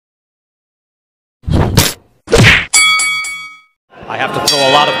I have to throw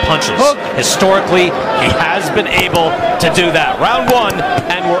a lot of punches. Historically, he has been able to do that. Round one,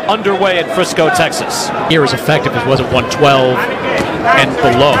 and we're underway in Frisco, Texas. Here is effective as was at 112 and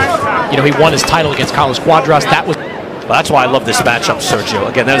below. You know, he won his title against Carlos Cuadras. That was. Well, that's why I love this matchup, Sergio.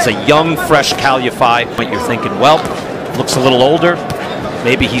 Again, that is a young, fresh Kal Yafai. You're thinking, well, looks a little older.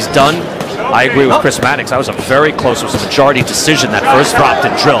 Maybe he's done. I agree with Chris Mannix. That was a very close, it was a majority decision that first dropped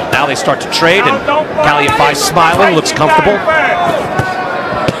and drilled. Now they start to trade, and Kal Yafai smiling, looks comfortable.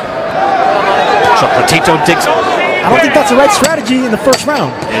 Chocolatito digs. I don't think that's the right strategy in the first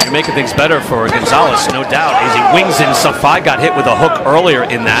round. And you're making things better for Gonzalez, no doubt, as he wings in. Yafai got hit with a hook earlier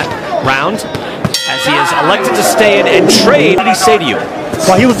in that round, as he has elected to stay in and trade. What did he say to you?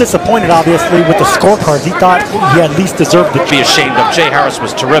 Well, he was disappointed, obviously, with the scorecards. He thought he at least deserved it. Be ashamed of. Jay Harris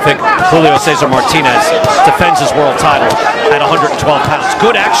was terrific. Julio Cesar Martinez defends his world title at 112 pounds.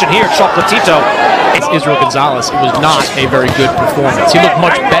 Good action here, Chocolatito. Israel Gonzalez, it was not a very good performance. He looked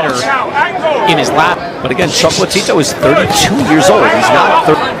much better in his lap. But again, Chocolatito is 32 years old. He's not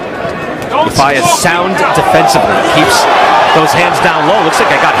 30. Yafai is sound defensively. Keeps those hands down low. Looks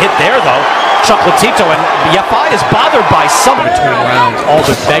like I got hit there, though. Chocolatito, and Yafai is bothered by some between rounds, all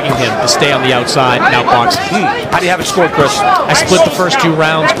but begging him to stay on the outside and outbox. How do you have it scored, Chris? I split the first 2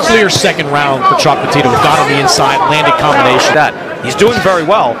 rounds. Clear second round for Chocolatito. Got on the inside, landed combination. He's doing very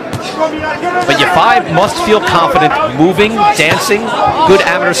well. But Yafai must feel confident, moving, dancing, good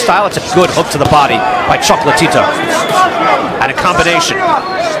amateur style. It's a good hook to the body by Chocolatito. And a combination.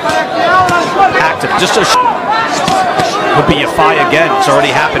 Active, just a would be Yafai again. It's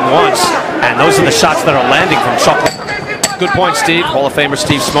already happened once. And those are the shots that are landing from Chocolate. Good point, Steve. Hall of Famer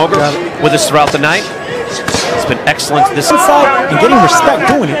Steve Smoger with us throughout the night. It's been excellent. This inside and getting respect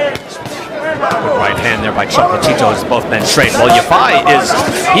doing it. Good right hand there by Chocolatito as both men trade. Well, Yafai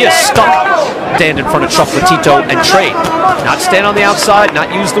he is stuck stand in front of Chocolatito and trade. Not stand on the outside,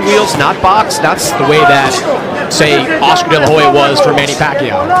 not use the wheels, not box. That's the way that, say, Oscar De La Hoya was for Manny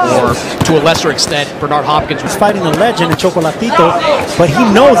Pacquiao, or to a lesser extent, Bernard Hopkins. He's fighting a legend in Chocolatito, but he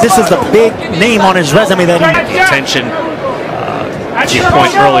knows this is a big name on his resume that he... Attention. To your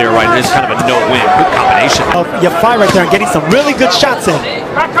point earlier, right, it is kind of a no-win. Good combination. Yafai right there and getting some really good shots in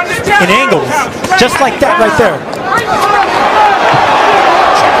angles. Just like that right there.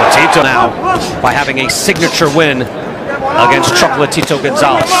 Chocolatito now by having a signature win against Chocolatito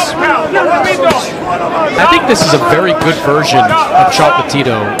Gonzalez. I think this is a very good version of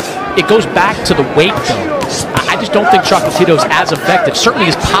Chocolatito. It goes back to the weight, though. I just don't think Chocolatito's as effective. Certainly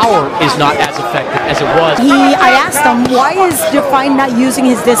his power is not as effective as it was. I asked him, why is Yafai not using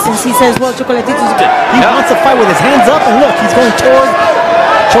his distance? He says, well, Chocolatito's good. He wants to fight with his hands up, and look, he's going toward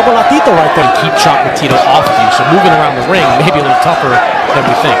Chocolatito right there. Keep Chocolatito off of you, so moving around the ring may be a little tougher than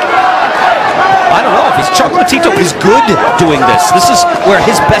we think. I don't know if Chocolatito is good doing this. This is where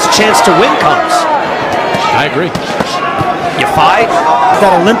his best chance to win comes. I agree. Yafai,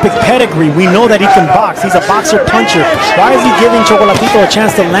 that Olympic pedigree. We know that he can box. He's a boxer puncher. Why is he giving Chocolatito a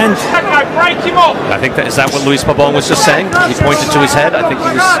chance to land? I think is that what Luis Pabon was just saying? He pointed to his head. I think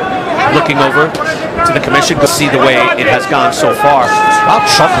he was looking over to the commission to see the way it has gone so far. Wow,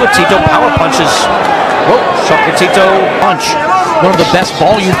 Chocolatito power punches. Whoa, Chocolatito punch. One of the best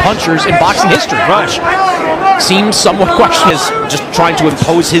volume punchers in boxing history. Right. Seems somewhat questionable. Is just trying to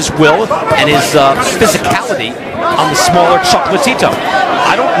impose his will and his physicality on the smaller Chocolatito.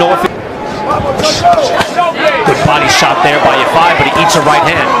 I don't know if it... Good body shot there by Yafai, but he eats a right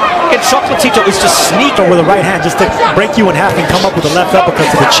hand. And Chocolatito is just sneaking with a right hand just to break you in half and come up with a left uppercut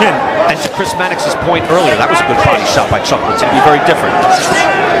to the chin. And to Chris Mannix's point earlier, that was a good body shot by Chocolatito. It'd be very different.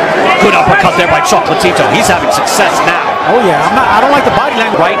 Good uppercut there by Chocolatito. He's having success now. Oh yeah, I don't like the body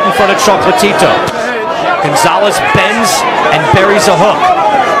language. Right in front of Chocolatito. Gonzalez bends and buries a hook.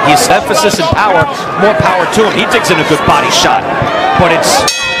 His emphasis and power, more power to him. He digs in a good body shot. But it's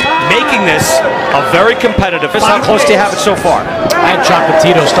making this a very competitive. How close do you have it so far? I had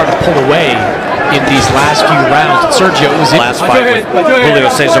Chocolatito start to pull away in these last few rounds. Sergio was in last fight with Julio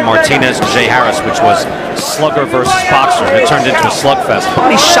Cesar Martinez and Jay Harris, which was slugger versus boxer. It turned into a slugfest. How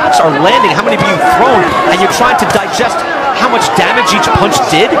many shots are landing? How many have you thrown? And you're trying to digest how much damage each punch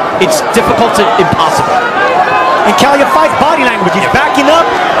did? It's difficult to impossible. And Kal Yafai's body language, he's backing up.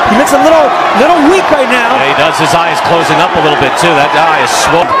 He looks a little weak right now. Yeah, he does. His eye is closing up a little bit too. That eye is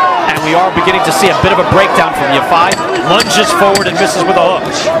swollen. And we are beginning to see a bit of a breakdown from Yafai. Lunges forward and misses with a hook.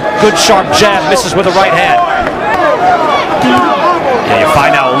 Good sharp jab, misses with a right hand. Yeah,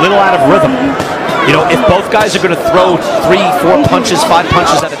 Yafai now a little out of rhythm. You know, if both guys are going to throw 3, 4 punches, 5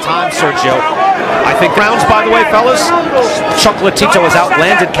 punches at a time, Sergio, I think rounds, by the way, fellas, Chocolatito has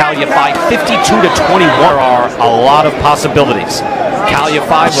outlanded Kal Yafai 52-21. There are a lot of possibilities. Kal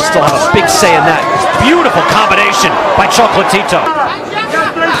Yafai will still have a big say in that. Beautiful combination by Chocolatito.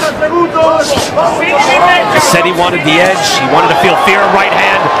 He said he wanted the edge. He wanted to feel fear. Right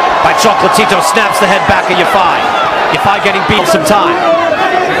hand by Chocolatito snaps the head back of Yafai. Yafai getting beat some time.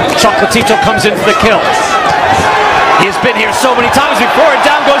 Chocolatito comes in for the kill. He has been here so many times before, and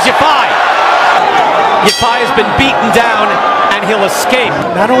down goes Yafai. Yafai has been beaten down, and he'll escape.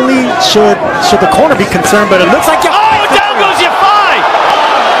 Not only should the corner be concerned, but it looks like down goes Yafai!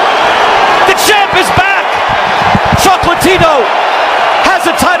 The champ is back! Chocolatito